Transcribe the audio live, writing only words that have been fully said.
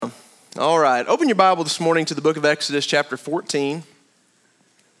All right, open your Bible this morning to the book of Exodus chapter 14.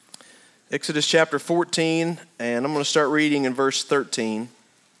 Exodus chapter 14, and I'm going to start reading in verse 13.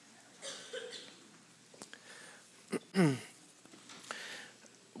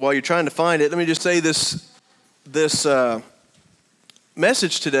 While you're trying to find it, let me just say this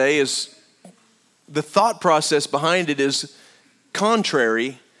message today is, the thought process behind it is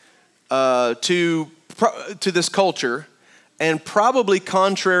contrary to this culture, and probably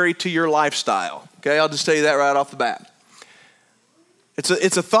contrary to your lifestyle. Okay, I'll just tell you that right off the bat.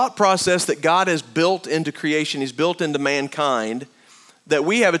 It's a thought process that God has built into creation. He's built into mankind that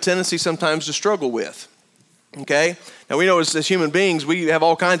we have a tendency sometimes to struggle with. Okay, now we know as human beings we have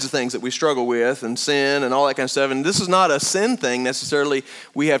all kinds of things that we struggle with, and sin and all that kind of stuff. And this is not a sin thing necessarily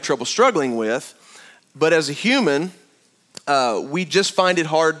we have trouble struggling with, but as a human, we just find it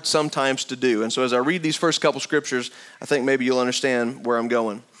hard sometimes to do. And so as I read these first couple scriptures, I think maybe you'll understand where I'm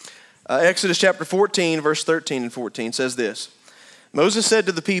going. Exodus chapter 14, verse 13 and 14 says this. Moses said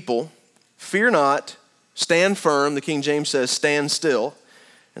to the people, "Fear not, stand firm," the King James says, "stand still,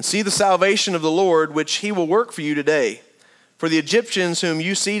 and see the salvation of the Lord, which he will work for you today. For the Egyptians whom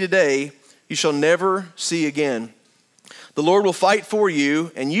you see today, you shall never see again. The Lord will fight for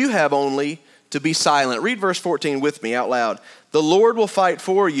you, and you have only to be silent." Read verse 14 with me out loud. "The Lord will fight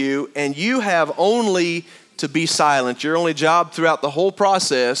for you, and you have only to be silent." Your only job throughout the whole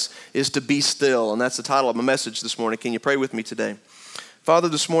process is to be still. And that's the title of my message this morning. Can you pray with me today? Father,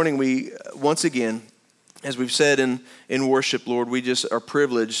 this morning we, once again, as we've said in worship, Lord, we just are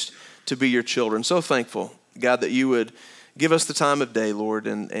privileged to be your children. So thankful, God, that you would give us the time of day, Lord,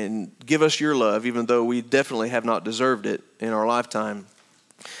 and give us your love, even though we definitely have not deserved it in our lifetime.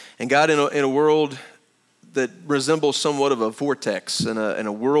 And God, in a world that resembles somewhat of a vortex and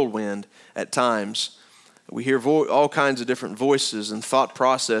a whirlwind at times, we hear all kinds of different voices and thought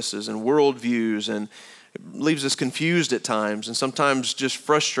processes and worldviews, and it leaves us confused at times and sometimes just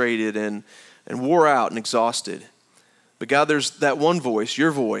frustrated and wore out and exhausted. But God, there's that one voice,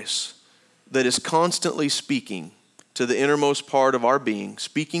 your voice, that is constantly speaking to the innermost part of our being,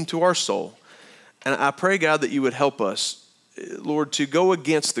 speaking to our soul. And I pray, God, that you would help us, Lord, to go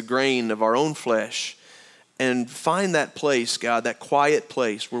against the grain of our own flesh and find that place, God, that quiet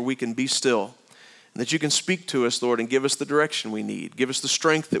place where we can be still, and that you can speak to us, Lord, and give us the direction we need, give us the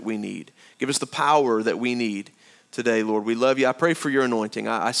strength that we need, give us the power that we need today, Lord. We love you. I pray for your anointing.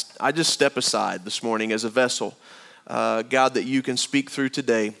 I just step aside this morning as a vessel, God, that you can speak through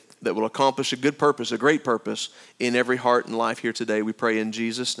today that will accomplish a good purpose, a great purpose in every heart and life here today. We pray in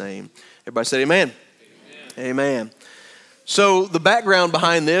Jesus' name. Everybody say amen. Amen. Amen. So the background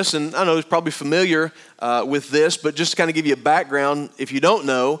behind this, and I know it's probably familiar with this, but just to kind of give you a background, if you don't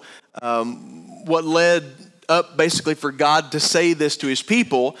know, what led up basically for God to say this to his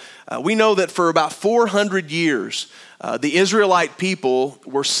people, we know that for about 400 years, the Israelite people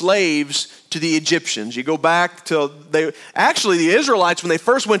were slaves to the Egyptians. You go back to, the Israelites, when they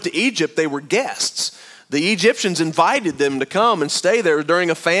first went to Egypt, they were guests. The Egyptians invited them to come and stay there during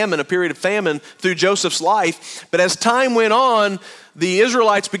a period of famine through Joseph's life. But as time went on, the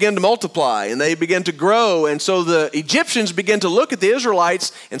Israelites began to multiply and they began to grow. And so the Egyptians began to look at the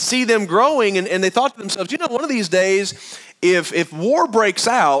Israelites and see them growing. And they thought to themselves, one of these days, if war breaks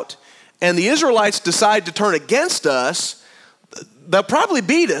out and the Israelites decide to turn against us, they'll probably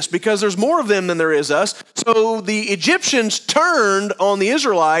beat us because there's more of them than there is us. So the Egyptians turned on the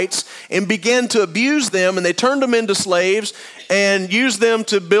Israelites and began to abuse them, and they turned them into slaves and used them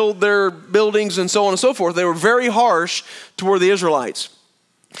to build their buildings and so on and so forth. They were very harsh toward the Israelites.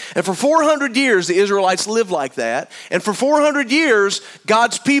 And for 400 years, the Israelites lived like that. And for 400 years,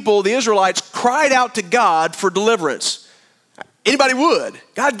 God's people, the Israelites, cried out to God for deliverance. Anybody would.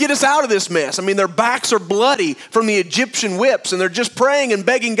 God, get us out of this mess. I mean, their backs are bloody from the Egyptian whips, and they're just praying and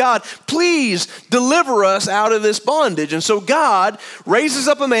begging God, please deliver us out of this bondage. And so God raises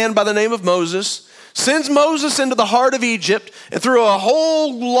up a man by the name of Moses, sends Moses into the heart of Egypt, and through a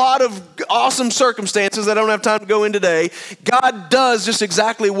whole lot of awesome circumstances that I don't have time to go in today, God does just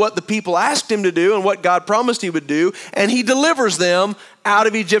exactly what the people asked him to do and what God promised he would do, and he delivers them out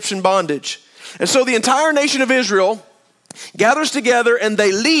of Egyptian bondage. And so the entire nation of Israel gathers together and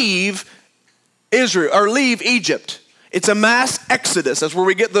they leave Egypt. It's a mass exodus. That's where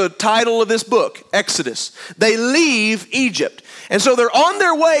we get the title of this book, Exodus. They leave Egypt. And so they're on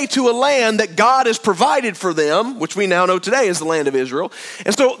their way to a land that God has provided for them, which we now know today is the land of Israel.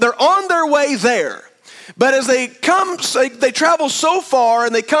 And so they're on their way there. But as they travel so far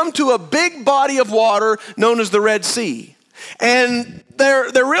and they come to a big body of water known as the Red Sea. And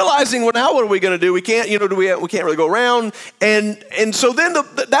they're realizing, well, now what are we going to do? We can't, we can't really go around. And so then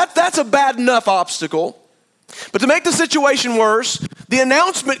that's a bad enough obstacle. But to make the situation worse, the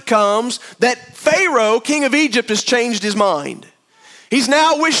announcement comes that Pharaoh, king of Egypt, has changed his mind. He's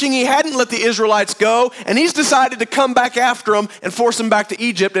now wishing he hadn't let the Israelites go, and he's decided to come back after them and force them back to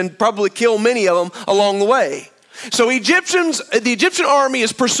Egypt and probably kill many of them along the way. So the Egyptian army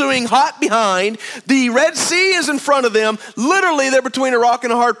is pursuing hot behind. The Red Sea is in front of them. Literally, they're between a rock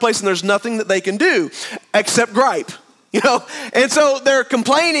and a hard place, and there's nothing that they can do except gripe. And so they're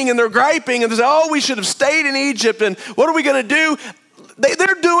complaining and they're griping, and they say, oh, we should have stayed in Egypt, and what are we going to do?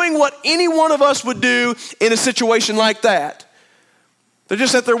 They're doing what any one of us would do in a situation like that. They're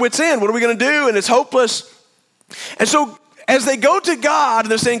just at their wits' end. What are we going to do? And it's hopeless. And so as they go to God,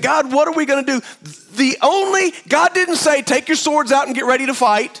 they're saying, God, what are we going to do? God didn't say, take your swords out and get ready to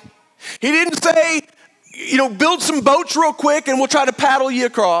fight. He didn't say, build some boats real quick and we'll try to paddle you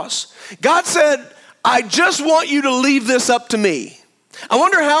across. God said, I just want you to leave this up to me. I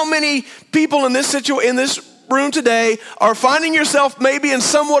wonder how many people in this room today are finding yourself maybe in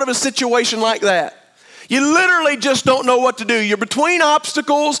somewhat of a situation like that. You literally just don't know what to do. You're between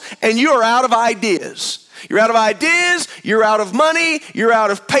obstacles and you are out of ideas. You're out of ideas, you're out of money, you're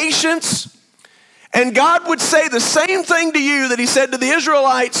out of patience. And God would say the same thing to you that he said to the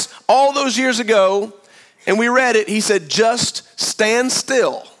Israelites all those years ago. And we read it. He said, just stand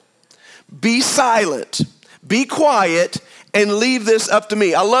still, be silent, be quiet, and leave this up to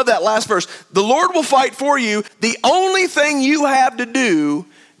me. I love that last verse. The Lord will fight for you. The only thing you have to do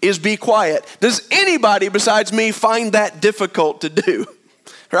is be quiet. Does anybody besides me find that difficult to do?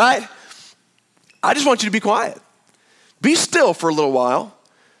 Right? I just want you to be quiet. Be still for a little while.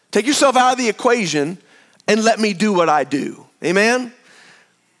 Take yourself out of the equation and let me do what I do. Amen?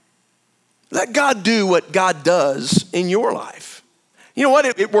 Let God do what God does in your life. You know what?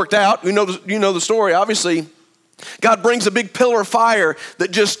 It worked out. You know the story. Obviously, God brings a big pillar of fire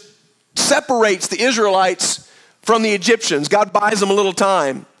that just separates the Israelites from the Egyptians. God buys them a little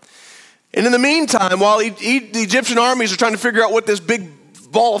time. And in the meantime, while the Egyptian armies are trying to figure out what this big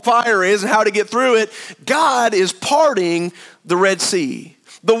ball of fire is and how to get through it, God is parting the Red Sea.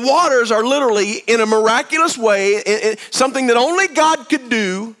 The waters are literally, in a miraculous way, something that only God could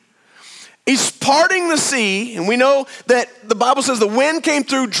do. He's parting the sea, and we know that the Bible says the wind came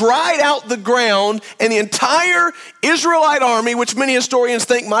through, dried out the ground, and the entire Israelite army, which many historians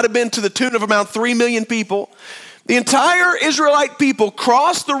think might have been to the tune of around 3 million people, the entire Israelite people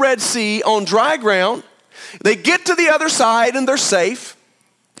crossed the Red Sea on dry ground. They get to the other side and they're safe.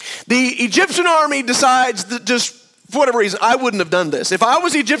 The Egyptian army decides that just for whatever reason, I wouldn't have done this. If I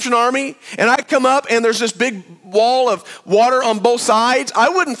was the Egyptian army and I come up and there's this big wall of water on both sides, I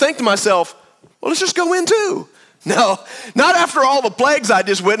wouldn't think to myself, well, let's just go in too. No, not after all the plagues I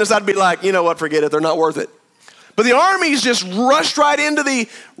just witnessed. I'd be like, you know what, forget it. They're not worth it. But the armies just rushed right into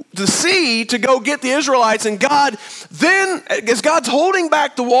the sea to go get the Israelites. And God then, as God's holding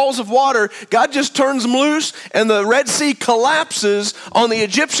back the walls of water, God just turns them loose and the Red Sea collapses on the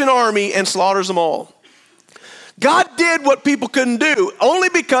Egyptian army and slaughters them all. God did what people couldn't do only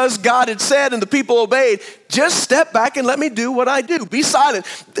because God had said and the people obeyed, just step back and let me do what I do. Be silent.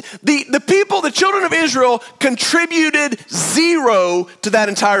 The people, the children of Israel, contributed zero to that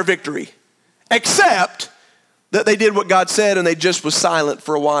entire victory, except that they did what God said and they just was silent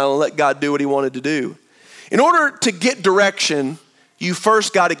for a while and let God do what he wanted to do. In order to get direction, you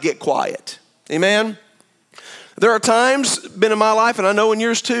first got to get quiet. Amen? There are times been in my life, and I know in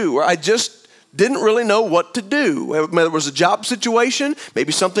yours too, where I just didn't really know what to do. Whether it was a job situation,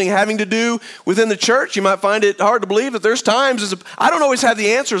 maybe something having to do within the church. You might find it hard to believe that there's times, I don't always have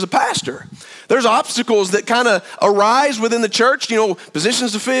the answer as a pastor. There's obstacles that kind of arise within the church,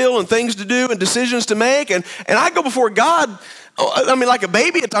 positions to fill and things to do and decisions to make. And I go before God, like a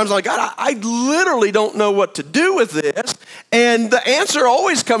baby at times. I'm like, God, I literally don't know what to do with this. And the answer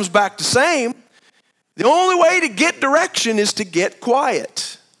always comes back the same. The only way to get direction is to get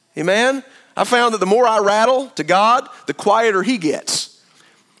quiet. Amen? I found that the more I rattle to God, the quieter he gets.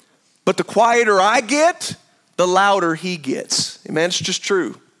 But the quieter I get, the louder he gets. Amen? It's just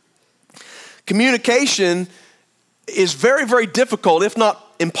true. Communication is very, very difficult, if not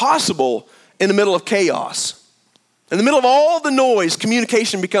impossible, in the middle of chaos. In the middle of all the noise,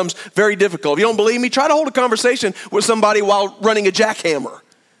 communication becomes very difficult. If you don't believe me, try to hold a conversation with somebody while running a jackhammer.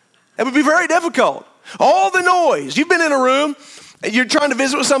 That would be very difficult. All the noise. You've been in a room, and you're trying to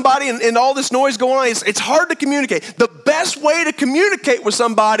visit with somebody and all this noise going on. It's hard to communicate. The best way to communicate with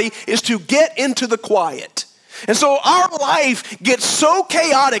somebody is to get into the quiet. And so our life gets so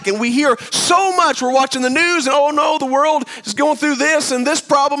chaotic and we hear so much. We're watching the news and, oh no, the world is going through this and this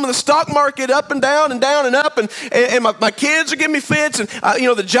problem and the stock market up and down and down and up and my kids are giving me fits and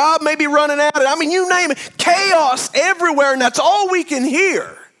the job may be running out. And I mean, you name it, chaos everywhere, and that's all we can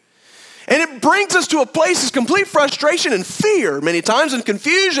hear. And it brings us to a place of complete frustration and fear many times and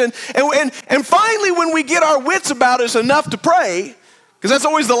confusion. And finally, when we get our wits about us enough to pray, because that's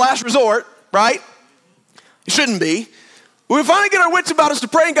always the last resort, right? It shouldn't be. We finally get our wits about us to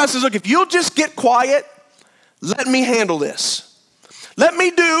pray, and God says, look, if you'll just get quiet, let me handle this. Let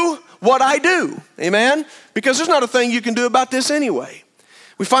me do what I do, amen? Because there's not a thing you can do about this anyway.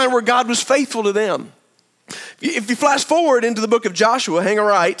 We find where God was faithful to them. If you flash forward into the book of Joshua, hang a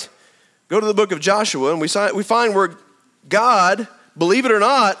right, go to the book of Joshua, and we find where God, believe it or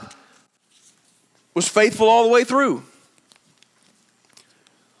not, was faithful all the way through.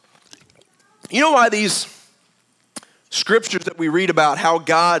 You know why these scriptures that we read about how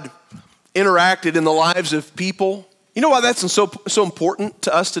God interacted in the lives of people, you know why that's so important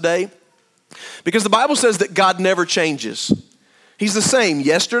to us today? Because the Bible says that God never changes. He's the same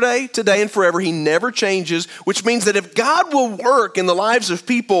yesterday, today, and forever. He never changes, which means that if God will work in the lives of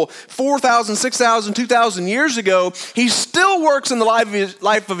people 4,000, 6,000, 2,000 years ago, he still works in the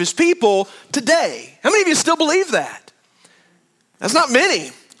life of his people today. How many of you still believe that? That's not many.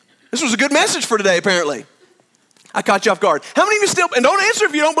 This was a good message for today, apparently. I caught you off guard. How many of you still, and don't answer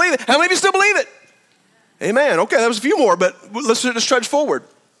if you don't believe it, how many of you still believe it? Amen. Okay, that was a few more, but let's trudge forward.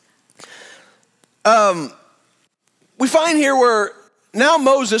 We find here where now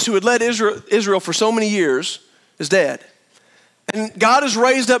Moses, who had led Israel for so many years, is dead. And God has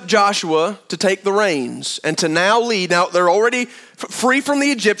raised up Joshua to take the reins and to now lead. Now, they're already free from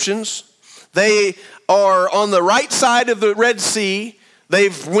the Egyptians. They are on the right side of the Red Sea.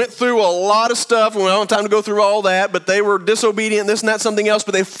 They've went through a lot of stuff. We don't have time to go through all that, but they were disobedient, this and that, something else.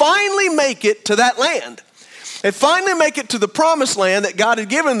 But they finally make it to that land. They finally make it to the promised land that God had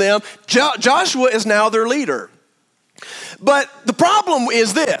given them. Joshua is now their leader. But the problem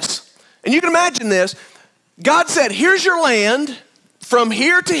is this, and you can imagine this. God said, here's your land. From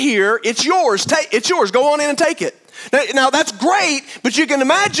here to here, it's yours. It's yours. Go on in and take it. Now that's great, but you can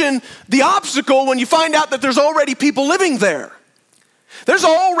imagine the obstacle when you find out that there's already people living there. There's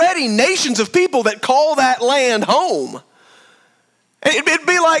already nations of people that call that land home. It'd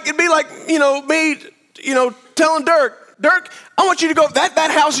be like me, telling Dirk, I want you to go,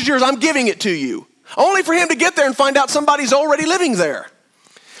 that house is yours, I'm giving it to you. Only for him to get there and find out somebody's already living there.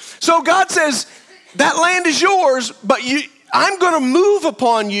 So God says, that land is yours, but I'm going to move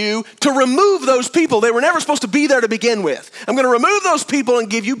upon you to remove those people. They were never supposed to be there to begin with. I'm going to remove those people and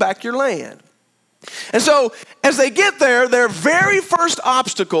give you back your land. And so as they get there, their very first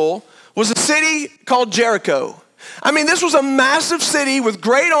obstacle was a city called Jericho. I mean, this was a massive city with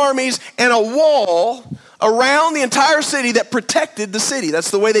great armies and a wall around the entire city that protected the city. That's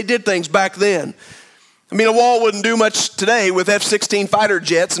the way they did things back then. I mean, a wall wouldn't do much today with F-16 fighter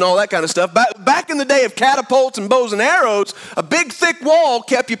jets and all that kind of stuff. Back in the day of catapults and bows and arrows, a big thick wall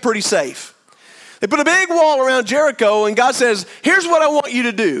kept you pretty safe. They put a big wall around Jericho, and God says, here's what I want you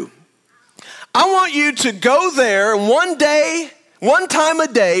to do. I want you to go there, and one time a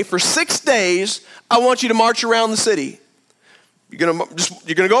day for 6 days, I want you to march around the city. You're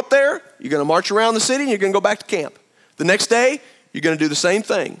gonna go up there, you're gonna march around the city, and you're gonna go back to camp. The next day, you're gonna do the same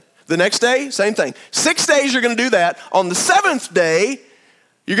thing. The next day, same thing. 6 days, you're gonna do that. On the 7th day,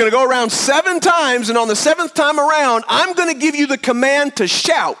 you're gonna go around 7 times, and on the 7th time around, I'm gonna give you the command to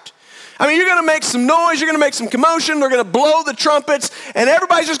shout. I mean, you're going to make some noise, you're going to make some commotion, they're going to blow the trumpets, and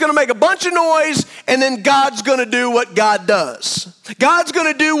everybody's just going to make a bunch of noise, and then God's going to do what God does. God's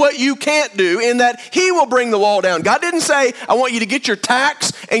going to do what you can't do in that he will bring the wall down. God didn't say, I want you to get your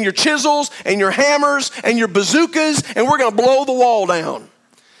tacks and your chisels and your hammers and your bazookas, and we're going to blow the wall down.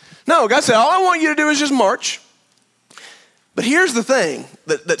 No, God said, all I want you to do is just march. But here's the thing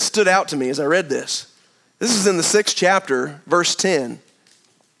that stood out to me as I read this. This is in the 6th chapter, verse 10.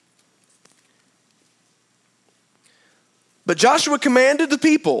 But Joshua commanded the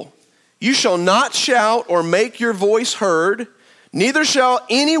people, you shall not shout or make your voice heard, neither shall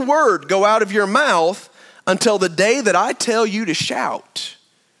any word go out of your mouth until the day that I tell you to shout.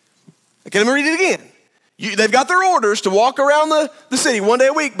 Okay, let me read it again. They've got their orders to walk around the city 1 day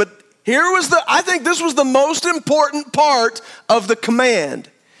a week, but I think this was the most important part of the command.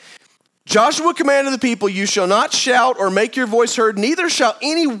 Joshua commanded the people, you shall not shout or make your voice heard, neither shall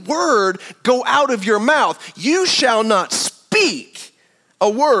any word go out of your mouth. You shall not speak a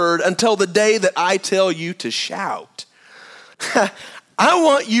word until the day that I tell you to shout. I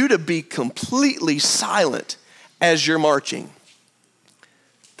want you to be completely silent as you're marching.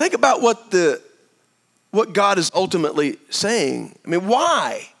 Think about what God is ultimately saying. I mean,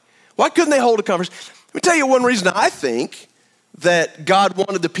 why? Why couldn't they hold a conversation? Let me tell you one reason I think that God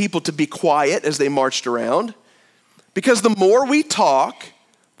wanted the people to be quiet as they marched around. Because the more we talk,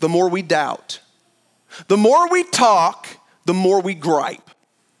 the more we doubt. The more we talk, the more we gripe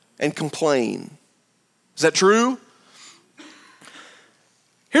and complain. Is that true?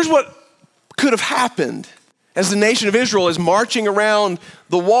 Here's what could have happened as the nation of Israel is marching around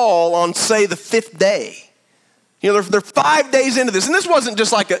the wall on, say, the 5th day. You know, they're 5 days into this. And this wasn't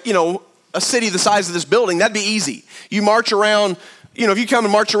just like a city the size of this building. That'd be easy. You march around, if you come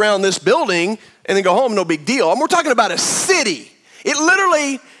and march around this building and then go home, no big deal. We're talking about a city. It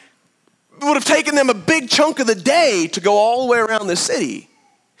literally would have taken them a big chunk of the day to go all the way around this city.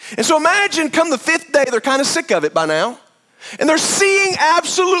 And so imagine come the 5th day, they're kind of sick of it by now. And they're seeing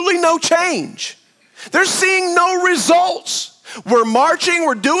absolutely no change. They're seeing no results. We're marching,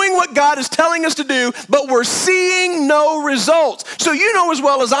 we're doing what God is telling us to do, but we're seeing no results. So you know as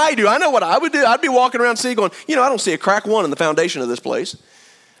well as I do, I know what I would do. I'd be walking around the city going, I don't see a crack one in the foundation of this place.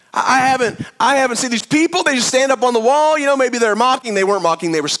 I haven't seen these people. They just stand up on the wall. Maybe they're mocking. They weren't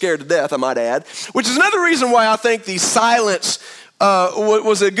mocking. They were scared to death, I might add. Which is another reason why I think the silence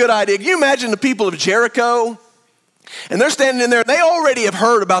was a good idea. Can you imagine the people of Jericho? And they're standing in there. They already have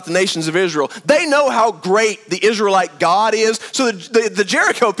heard about the nations of Israel. They know how great the Israelite God is. So the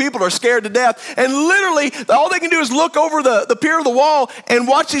Jericho people are scared to death. And literally, all they can do is look over the pier of the wall and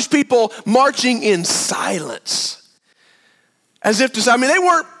watch these people marching in silence. As if to say, they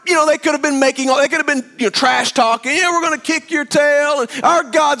weren't, they could have been trash talking. We're going to kick your tail, and our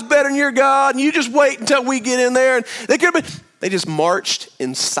God's better than your God, and you just wait until we get in there. And they just marched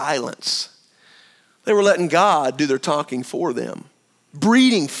in silence. They were letting God do their talking for them,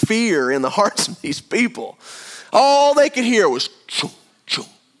 breeding fear in the hearts of these people. All they could hear was chung, chung,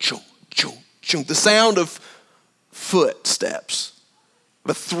 chung, chung, chung, the sound of footsteps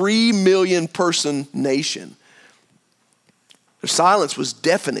of a 3 million person nation. Their silence was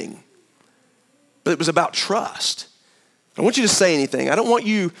deafening, but it was about trust. I don't want you to say anything. I don't want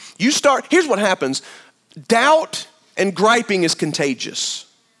you start, here's what happens. Doubt and griping is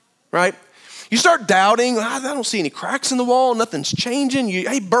contagious, right? You start doubting, I don't see any cracks in the wall, nothing's changing.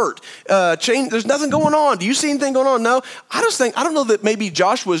 Hey, Bert, there's nothing going on. Do you see anything going on? No. I don't know that maybe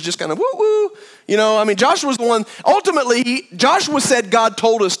Joshua was just kind of woo-woo. Joshua was the one, ultimately, Joshua said God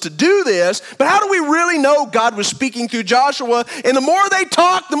told us to do this, but how do we really know God was speaking through Joshua? And the more they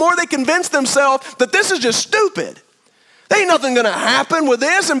talk, the more they convince themselves that this is just stupid. There ain't nothing going to happen with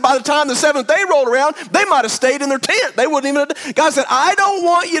this. And by the time the 7th day rolled around, they might have stayed in their tent. They wouldn't even have. God said, I don't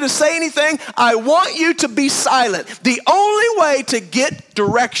want you to say anything. I want you to be silent. The only way to get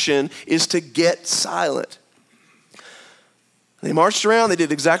direction is to get silent. They marched around. They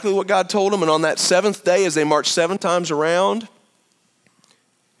did exactly what God told them. And on that 7th day, as they marched 7 times around,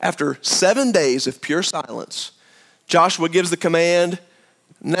 after 7 days of pure silence, Joshua gives the command,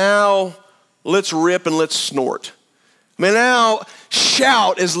 now let's rip and let's snort. Now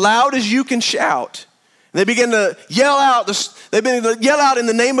shout as loud as you can shout. And they begin to yell out. They begin to yell out in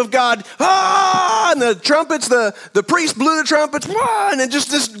the name of God. Ah! And the trumpets, the priest blew the trumpets. Ah! And then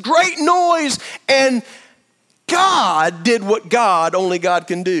just this great noise. And God did what only God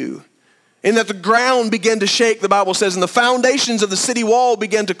can do. And that the ground began to shake, the Bible says, and the foundations of the city wall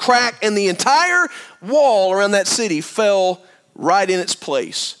began to crack, and the entire wall around that city fell right in its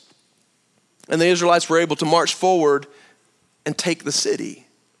place. And the Israelites were able to march forward and take the city.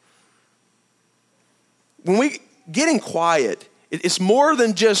 When we getting quiet, it's more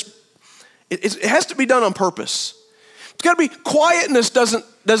than just, it has to be done on purpose. It's got to be, quietness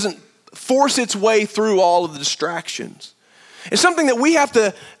doesn't force its way through all of the distractions. It's something that we have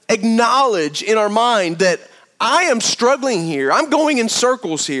to acknowledge in our mind that I am struggling here. I'm going in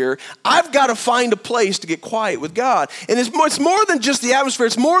circles here. I've got to find a place to get quiet with God. And it's more than just the atmosphere.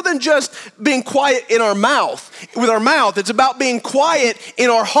 It's more than just being quiet in our mouth, with our mouth. It's about being quiet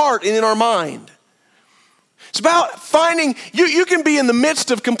in our heart and in our mind. It's about finding, you can be in the midst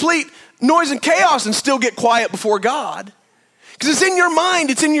of complete noise and chaos and still get quiet before God. Because it's in your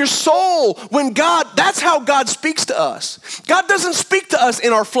mind, it's in your soul. That's how God speaks to us. God doesn't speak to us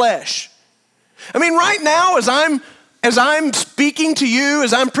in our flesh. Right now, as I'm speaking to you,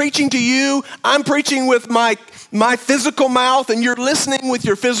 as I'm preaching to you, I'm preaching with my physical mouth, and you're listening with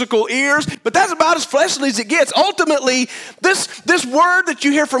your physical ears. But that's about as fleshly as it gets. Ultimately, this word that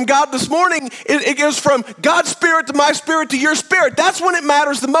you hear from God this morning, it goes from God's spirit to my spirit to your spirit. That's when it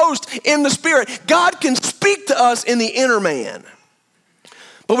matters the most in the spirit. God can speak to us in the inner man.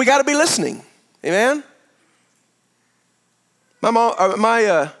 But we got to be listening. Amen?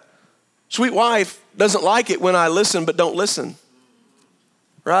 My sweet wife doesn't like it when I listen but don't listen,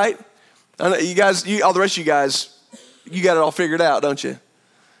 right? I know you guys, all the rest of you guys, you got it all figured out, don't you?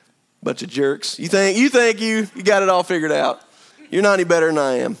 Bunch of jerks. You think you got it all figured out. You're not any better than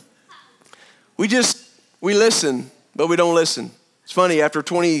I am. We listen, but we don't listen. It's funny, after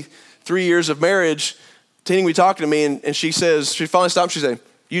 23 years of marriage, Tina be talking to me, and she finally stopped, she said,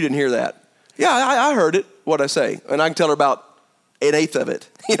 you didn't hear that. Yeah, I heard it, what I say. And I can tell her about 1/8 of it.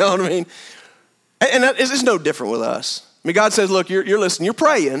 You know what I mean? And it's no different with us. I mean, God says, look, you're listening, you're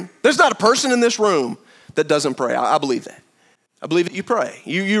praying. There's not a person in this room that doesn't pray. I believe that. I believe that you pray.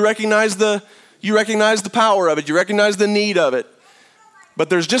 You recognize the power of it. You recognize the need of it. But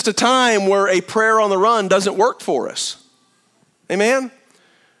there's just a time where a prayer on the run doesn't work for us. Amen?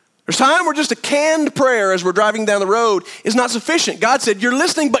 There's time where just a canned prayer as we're driving down the road is not sufficient. God said, you're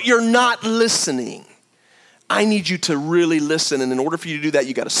listening, but you're not listening. I need you to really listen. And in order for you to do that,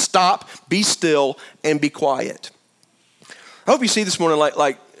 you got to stop, be still, and be quiet. I hope you see this morning,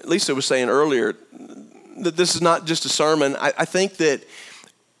 like Lisa was saying earlier, that this is not just a sermon. I think that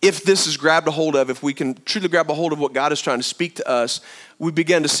if this is grabbed a hold of, if we can truly grab a hold of what God is trying to speak to us, we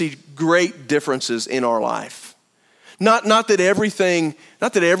begin to see great differences in our life. Not that everything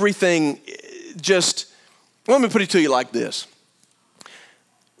just, let me put it to you like this.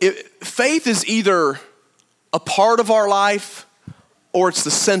 Faith is either a part of our life or it's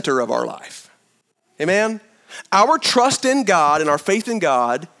the center of our life. Amen? Our trust in God and our faith in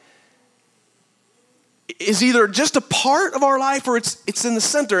God is either just a part of our life or it's in the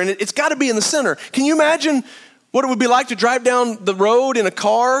center, and it's got to be in the center. Can you imagine what it would be like to drive down the road in a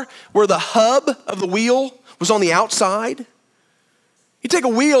car where the hub of the wheel was on the outside? You take a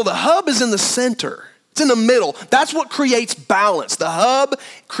wheel, the hub is in the center. It's in the middle. That's what creates balance. The hub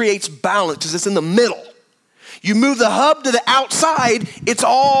creates balance because it's in the middle. You move the hub to the outside, it's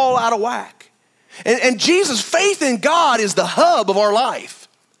all out of whack. And Jesus' faith in God is the hub of our life.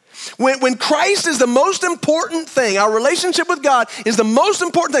 When Christ is the most important thing, our relationship with God is the most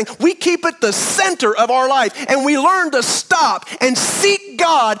important thing, we keep it the center of our life, and we learn to stop and seek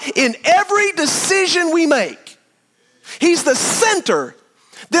God in every decision we make. He's the center.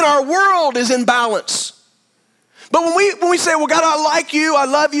 Then our world is in balance. But when we say, well, God, I like you, I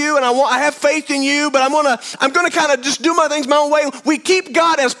love you, and I have faith in you, but I'm gonna kind of just do my things my own way. We keep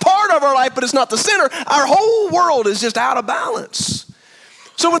God as part of our life, but it's not the center. Our whole world is just out of balance.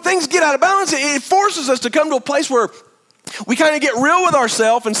 So when things get out of balance, it forces us to come to a place where we kind of get real with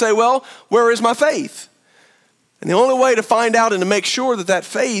ourselves and say, well, where is my faith? And the only way to find out and to make sure that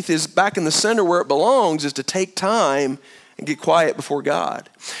faith is back in the center where it belongs is to take time and get quiet before God.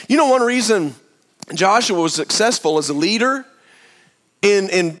 You know, one reason Joshua was successful as a leader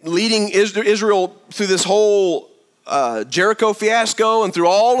in leading Israel through this whole Jericho fiasco and through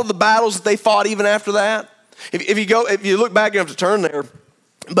all of the battles that they fought even after that. If you look back, you have to turn there.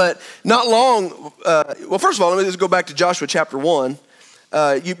 But not long, well, first of all, let me just go back to Joshua chapter 1.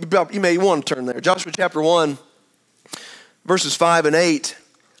 You may want to turn there. Joshua chapter 1, verses 5 and 8.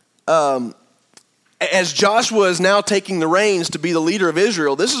 As Joshua is now taking the reins to be the leader of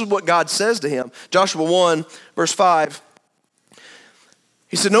Israel, this is what God says to him. Joshua 1, verse 5.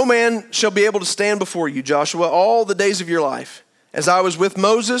 He said, no man shall be able to stand before you, Joshua, all the days of your life. As I was with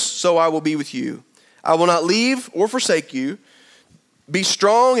Moses, so I will be with you. I will not leave or forsake you. Be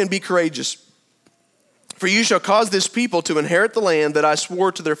strong and be courageous. For you shall cause this people to inherit the land that I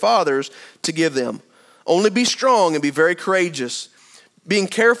swore to their fathers to give them. Only be strong and be very courageous, being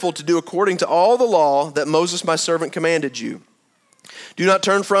careful to do according to all the law that Moses my servant commanded you. Do not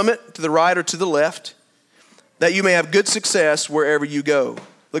turn from it to the right or to the left, that you may have good success wherever you go.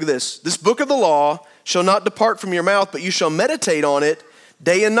 Look at this. This book of the law shall not depart from your mouth, but you shall meditate on it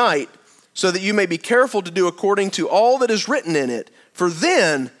day and night, so that you may be careful to do according to all that is written in it. For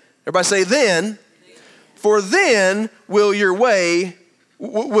then, everybody say then, for then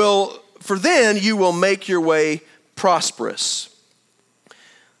you will make your way prosperous.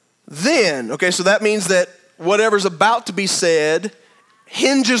 Then, okay, so that means that whatever's about to be said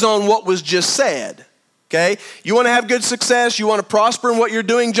hinges on what was just said. Okay, you want to have good success, you want to prosper in what you're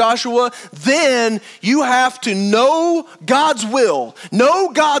doing, Joshua, then you have to know God's will,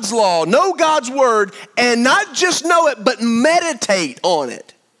 know God's law, know God's word, and not just know it, but meditate on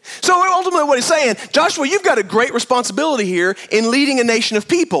it. So ultimately what he's saying, Joshua, you've got a great responsibility here in leading a nation of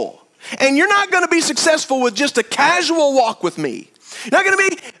people. And you're not going to be successful with just a casual walk with me. You're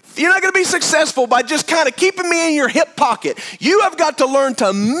not going to be successful by just kind of keeping me in your hip pocket. You have got to learn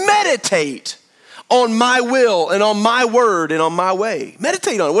to meditate on my will and on my word and on my way.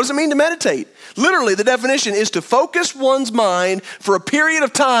 Meditate on it. What does it mean to meditate? Literally, the definition is to focus one's mind for a period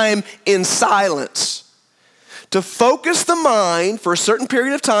of time in silence. To focus the mind for a certain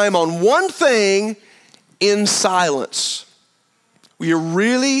period of time on one thing in silence. We are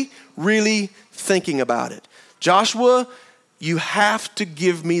really, really thinking about it. Joshua, you have to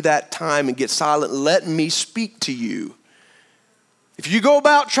give me that time and get silent. Let me speak to you. If you go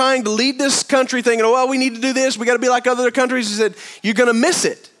about trying to lead this country thinking, well, we need to do this, we got to be like other countries, he said, you're going to miss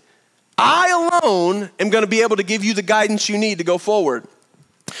it. I alone am going to be able to give you the guidance you need to go forward.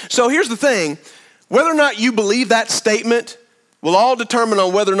 So here's the thing. Whether or not you believe that statement will all determine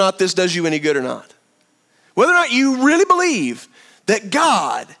on whether or not this does you any good or not. Whether or not you really believe that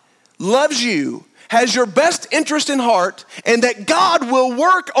God loves you, has your best interest in heart, and that God will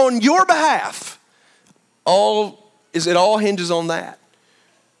work on your behalf, it all hinges on that.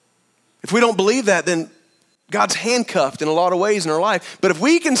 If we don't believe that, then God's handcuffed in a lot of ways in our life. But if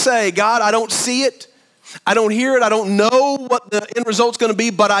we can say, God, I don't see it, I don't hear it, I don't know what the end result's going to be,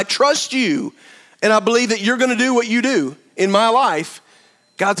 but I trust you, and I believe that you're going to do what you do in my life,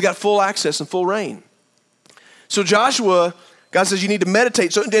 God's got full access and full reign. So Joshua, God says you need to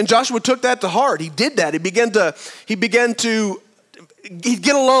meditate. So then Joshua took that to heart. He did that. He began to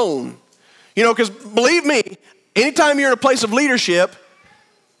get alone. You know, because believe me, anytime you're in a place of leadership,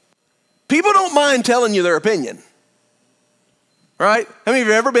 people don't mind telling you their opinion. Right? How many of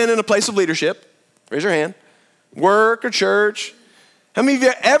you have ever been in a place of leadership? Raise your hand. Work or church. How many of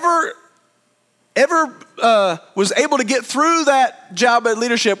you ever was able to get through that job at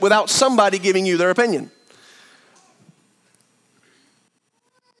leadership without somebody giving you their opinion?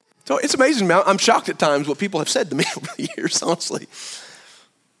 So it's amazing. I'm shocked at times what people have said to me over the years, honestly.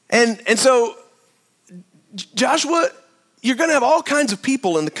 And so, Joshua, you're going to have all kinds of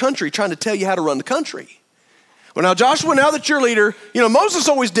people in the country trying to tell you how to run the country. Well, now, Joshua, now that you're leader, you know, Moses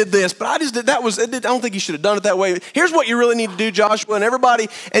always did this, but I don't think he should have done it that way. Here's what you really need to do, Joshua, and everybody.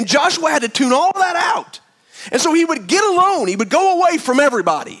 And Joshua had to tune all of that out. And so he would get alone. He would go away from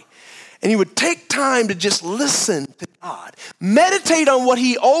everybody. And he would take time to just listen to God. Meditate on what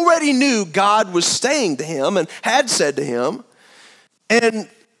he already knew God was saying to him and had said to him. And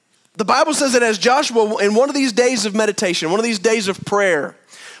the Bible says that as Joshua, in one of these days of meditation, one of these days of prayer,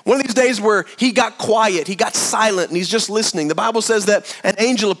 one of these days where he got quiet, he got silent, and he's just listening, the Bible says that an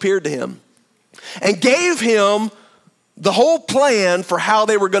angel appeared to him and gave him the whole plan for how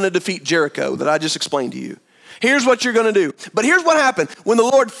they were going to defeat Jericho that I just explained to you. Here's what you're going to do. But here's what happened. When the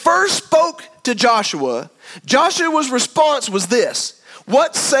Lord first spoke to Joshua, Joshua's response was this: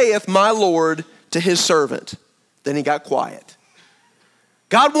 "What saith my Lord to his servant?" Then he got quiet.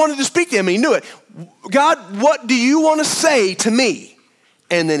 God wanted to speak to him, and he knew it. God, what do you want to say to me?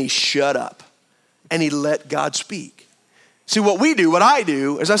 And then he shut up, and he let God speak. See, what I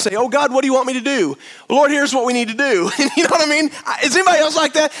do, is I say, oh, God, what do you want me to do? Well, Lord, here's what we need to do. You know what I mean? Is anybody else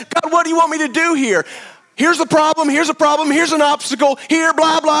like that? God, what do you want me to do here? Here's a problem, here's an obstacle, here,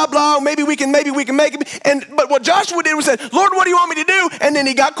 blah, blah, blah. Maybe we can make it. But what Joshua did was said, Lord, what do you want me to do? And then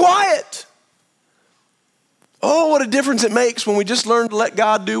he got quiet. Oh, what a difference it makes when we just learn to let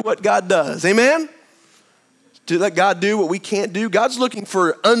God do what God does. Amen? To let God do what we can't do. God's looking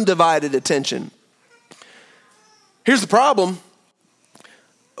for undivided attention. Here's the problem.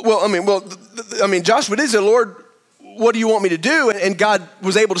 Joshua did say, Lord, what do you want me to do? And God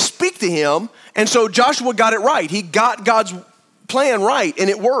was able to speak to him. And so Joshua got it right. He got God's plan right, and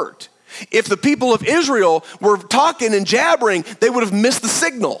it worked. If the people of Israel were talking and jabbering, they would have missed the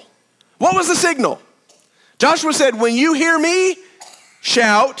signal. What was the signal? Joshua said, when you hear me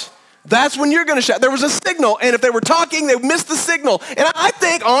shout, that's when you're going to shout. There was a signal, and if they were talking, they missed the signal. And I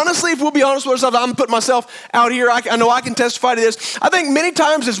think, honestly, if we'll be honest with ourselves, I'm putting myself out here. I know I can testify to this. I think many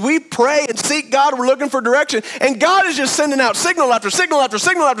times as we pray and seek God, we're looking for direction, and God is just sending out signal after signal after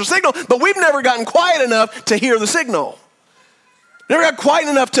signal after signal, but we've never gotten quiet enough to hear the signal. Never got quiet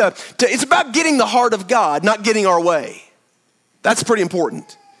enough to it's about getting the heart of God, not getting our way. That's pretty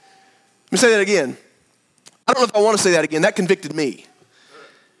important. Let me say that again. I don't know if I want to say that again. That convicted me.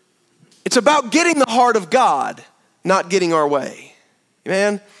 It's about getting the heart of God, not getting our way.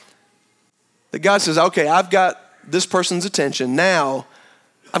 Amen? That God says, okay, I've got this person's attention. Now,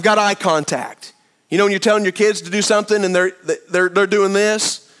 I've got eye contact. You know when you're telling your kids to do something and they're doing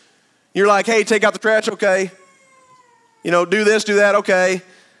this? You're like, hey, take out the trash, okay. You know, do this, do that, okay.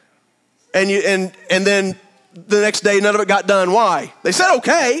 And then the next day, none of it got done. Why? They said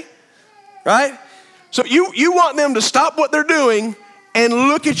okay, right? So you want them to stop what they're doing and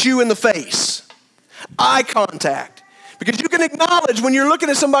look at you in the face. Eye contact. Because you can acknowledge when you're looking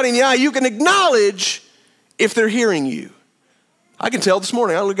at somebody in the eye, you can acknowledge if they're hearing you. I can tell this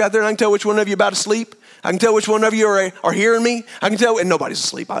morning. I look out there and I can tell which one of you about to sleep. I can tell which one of you are hearing me. I can tell, and nobody's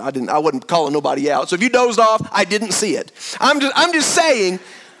asleep. I wasn't calling nobody out. So if you dozed off, I didn't see it. I'm just saying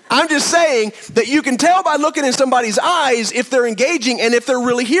that you can tell by looking in somebody's eyes if they're engaging and if they're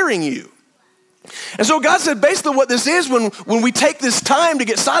really hearing you. And so God said basically what this is when we take this time to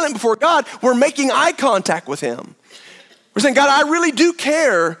get silent before God, we're making eye contact with him. We're saying, God, I really do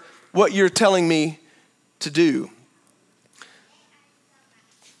care what you're telling me to do.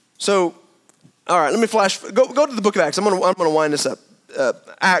 So, all right, let me go to the book of Acts. I'm gonna wind this up.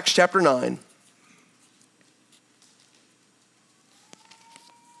 Acts chapter 9.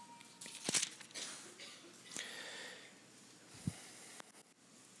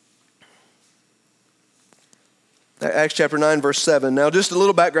 Acts chapter 9, verse 7. Now, just a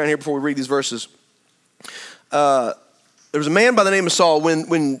little background here before we read these verses. There was a man by the name of Saul.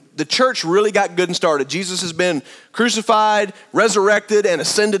 When the church really got good and started, Jesus has been crucified, resurrected, and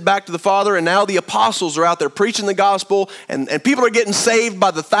ascended back to the Father, and now the apostles are out there preaching the gospel, and people are getting saved by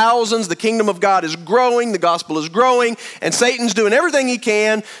the thousands. The kingdom of God is growing, the gospel is growing, and Satan's doing everything he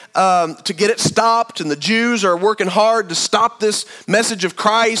can to get it stopped, and the Jews are working hard to stop this message of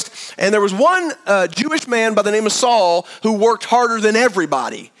Christ. And there was one Jewish man by the name of Saul who worked harder than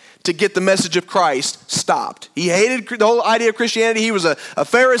everybody to get the message of Christ stopped. He hated the whole idea of Christianity. He was a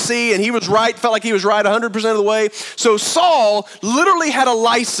Pharisee, and he was right, felt like he was right 100% of the way. So Saul literally had a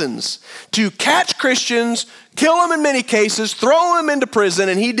license to catch Christians, kill them in many cases, throw them into prison,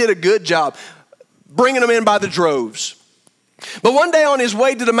 and he did a good job bringing them in by the droves. But one day on his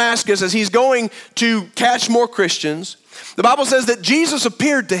way to Damascus, as he's going to catch more Christians, the Bible says that Jesus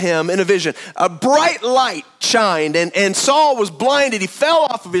appeared to him in a vision. A bright light shined, and Saul was blinded. He fell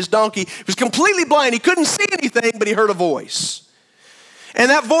off of his donkey. He was completely blind. He couldn't see anything, but he heard a voice. And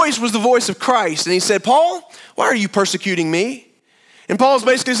that voice was the voice of Christ. And he said, Paul, why are you persecuting me? And Paul's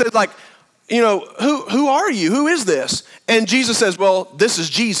basically said, like, who are you? Who is this? And Jesus says, well, this is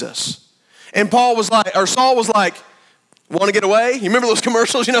Jesus. And Saul was like, want to get away? You remember those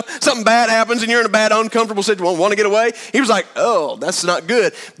commercials? Something bad happens and you're in a bad, uncomfortable situation. Want to get away? He was like, oh, that's not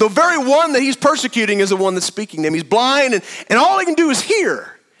good. The very one that he's persecuting is the one that's speaking to him. He's blind and all he can do is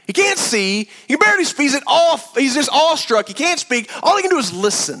hear. He can't see. He can barely speak. He's just awestruck. He can't speak. All he can do is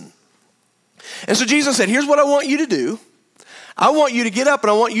listen. And so Jesus said, here's what I want you to do. I want you to get up and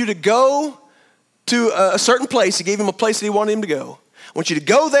I want you to go to a certain place. He gave him a place that he wanted him to go. I want you to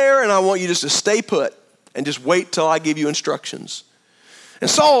go there and I want you just to stay put. And just wait till I give you instructions. And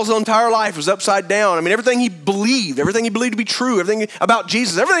Saul's entire life was upside down. I mean, everything he believed to be true, everything about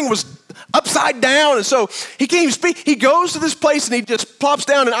Jesus, everything was upside down. And so he can't even speak. He goes to this place and he just plops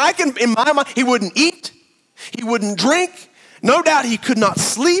down. And in my mind, he wouldn't eat. He wouldn't drink. No doubt he could not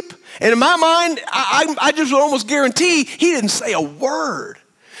sleep. And in my mind, I just would almost guarantee he didn't say a word.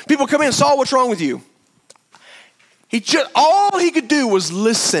 People come in, Saul, what's wrong with you? All he could do was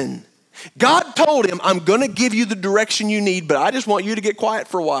listen. God told him, I'm going to give you the direction you need, but I just want you to get quiet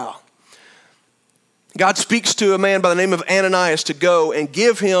for a while. God speaks to a man by the name of Ananias to go and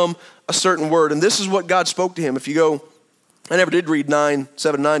give him a certain word. And this is what God spoke to him. If you go, I never did read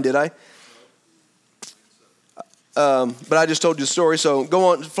 7-9, did I? But I just told you the story. So go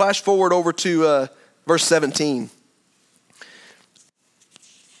on, flash forward over to verse 17.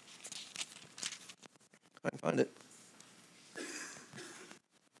 I can find it.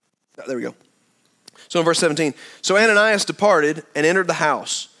 There we go. So in verse 17, so Ananias departed and entered the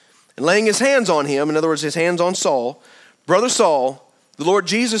house, and laying his hands on him, in other words, his hands on Saul, brother Saul, the Lord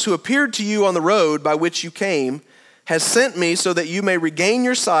Jesus who appeared to you on the road by which you came, has sent me so that you may regain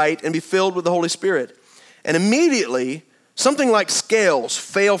your sight and be filled with the Holy Spirit. And immediately, something like scales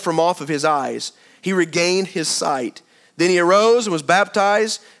fell from off of his eyes. He regained his sight. Then he arose and was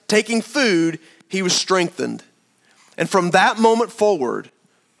baptized. Taking food, he was strengthened. And from that moment forward,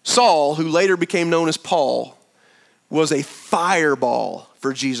 Saul, who later became known as Paul, was a fireball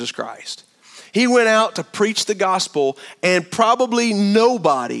for Jesus Christ. He went out to preach the gospel, and probably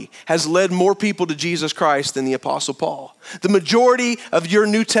nobody has led more people to Jesus Christ than the Apostle Paul. The majority of your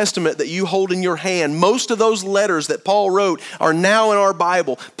New Testament that you hold in your hand, most of those letters that Paul wrote are now in our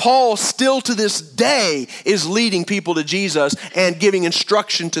Bible. Paul still to this day is leading people to Jesus and giving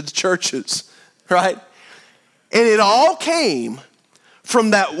instruction to the churches, right? And it all came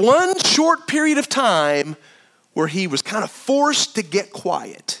from that one short period of time where he was kind of forced to get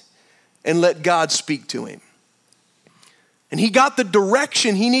quiet and let God speak to him. And he got the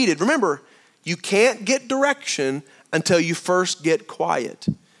direction he needed. Remember, you can't get direction until you first get quiet.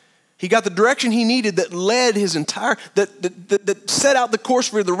 He got the direction he needed that led his entire, that set out the course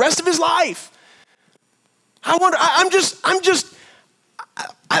for the rest of his life. I wonder, I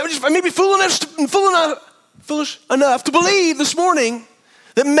may be foolish enough to believe this morning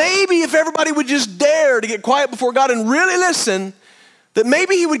that maybe if everybody would just dare to get quiet before God and really listen, that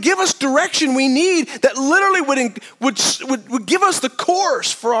maybe he would give us direction we need that literally would give us the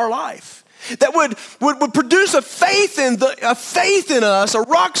course for our life. That would produce a faith in us, a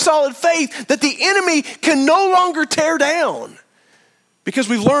rock solid faith that the enemy can no longer tear down. Because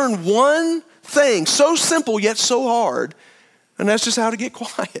we've learned one thing, so simple yet so hard, and that's just how to get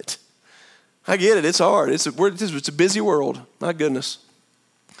quiet. I get it, it's hard. It's a busy world, my goodness.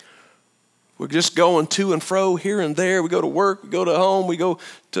 We're just going to and fro here and there. We go to work, we go to home, we go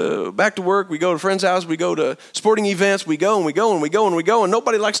back to work, we go to friends' house, we go to sporting events, we go and we go and we go and we go, and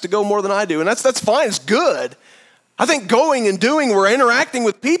nobody likes to go more than I do. And that's fine, it's good. I think going and doing, we're interacting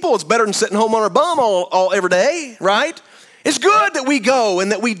with people. It's better than sitting home on our bum all every day, right? It's good that we go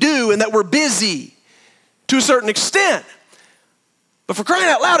and that we do and that we're busy to a certain extent. But for crying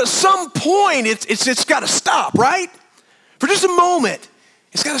out loud, at some point, it's got to stop, right? For just a moment.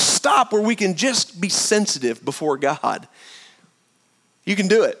 It's got to stop where we can just be sensitive before God. You can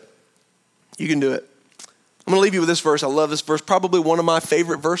do it. You can do it. I'm going to leave you with this verse. I love this verse. Probably one of my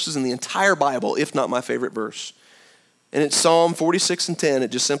favorite verses in the entire Bible, if not my favorite verse. And it's Psalm 46:10.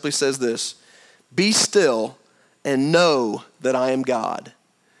 It just simply says this: "Be still and know that I am God.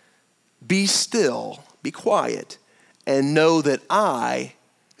 Be still, be quiet, and know that I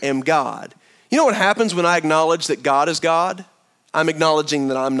am God." You know what happens when I acknowledge that God is God? I'm acknowledging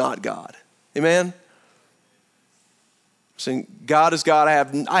that I'm not God. Amen? Saying God is God,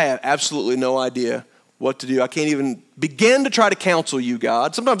 I have absolutely no idea what to do. I can't even begin to try to counsel you,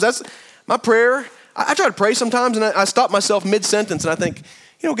 God. Sometimes that's my prayer. I try to pray sometimes, and I stop myself mid-sentence, and I think,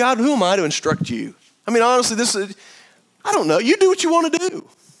 God, who am I to instruct you? I mean, honestly, I don't know. You do what you want to do.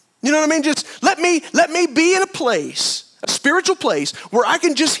 You know what I mean? Just let me be in a place, a spiritual place, where I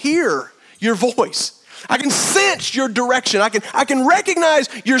can just hear your voice. I can sense your direction. I can recognize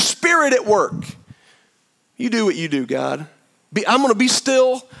your spirit at work. You do what you do, God. I'm going to be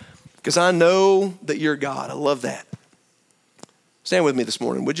still because I know that you're God. I love that. Stand with me this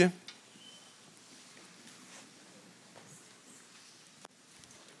morning, would you?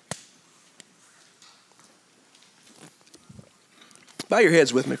 Bow your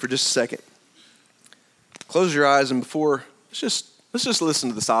heads with me for just a second. Close your eyes, and let's just listen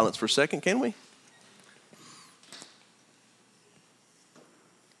to the silence for a second, can we?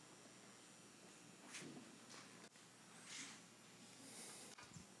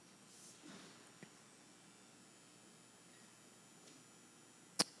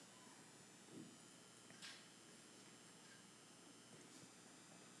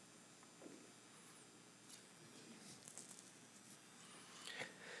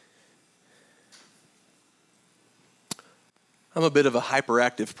 I'm a bit of a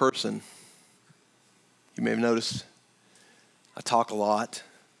hyperactive person. You may have noticed I talk a lot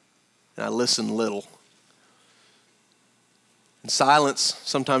and I listen little. And silence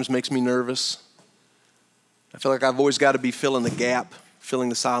sometimes makes me nervous. I feel like I've always got to be filling the gap, filling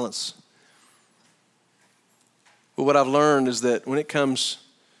the silence. But what I've learned is that when it comes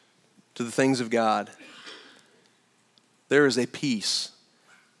to the things of God, there is a peace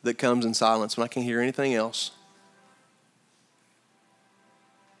that comes in silence when I can't hear anything else.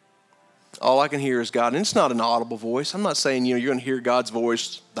 All I can hear is God. And it's not an audible voice. I'm not saying, you're going to hear God's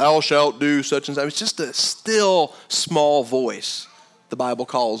voice, thou shalt do such and such. It's just a still, small voice, the Bible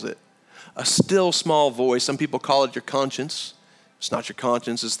calls it. A still, small voice. Some people call it your conscience. It's not your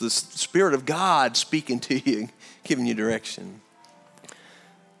conscience. It's the Spirit of God speaking to you, giving you direction.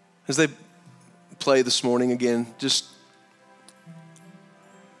 As they play this morning again, just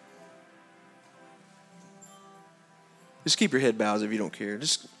keep your head bowed if you don't care.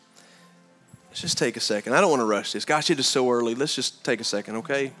 Let's just take a second. I don't want to rush this. Gosh, it is so early. Let's just take a second,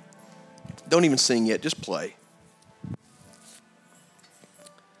 okay? Don't even sing yet. Just play.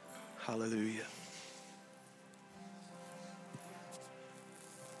 Hallelujah.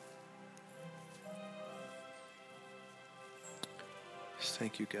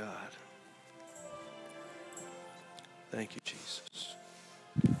 Thank you, God. Thank you, Jesus.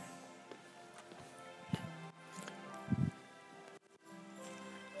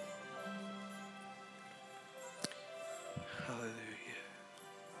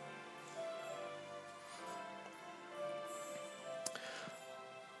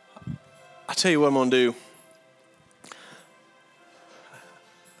 I'll tell you what I'm going to do.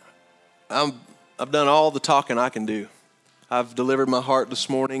 I've done all the talking I can do. I've delivered my heart this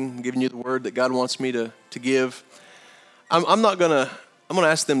morning, giving you the word that God wants me to give. I'm gonna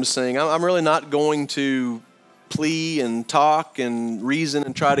ask them to sing. I'm really not going to plea and talk and reason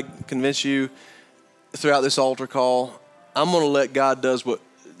and try to convince you throughout this altar call. I'm gonna let God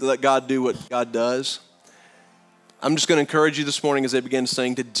do what God does. I'm just gonna encourage you this morning as they begin to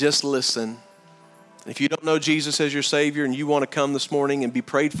sing to just listen. If you don't know Jesus as your Savior and you want to come this morning and be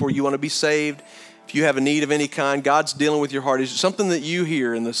prayed for, you want to be saved, if you have a need of any kind, God's dealing with your heart. It's something that you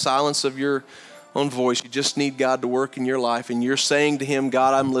hear in the silence of your own voice. You just need God to work in your life, and you're saying to Him,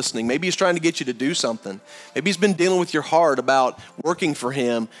 God, I'm listening. Maybe He's trying to get you to do something. Maybe He's been dealing with your heart about working for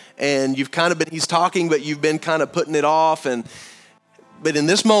Him, and He's talking, but you've been kind of putting it off. But in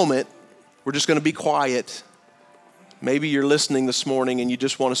this moment, we're just going to be quiet. Maybe you're listening this morning and you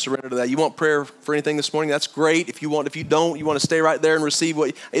just want to surrender to that. You want prayer for anything this morning? That's great. If you don't, you want to stay right there and receive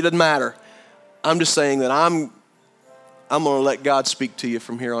it doesn't matter. I'm just saying that I'm going to let God speak to you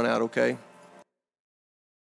from here on out, okay?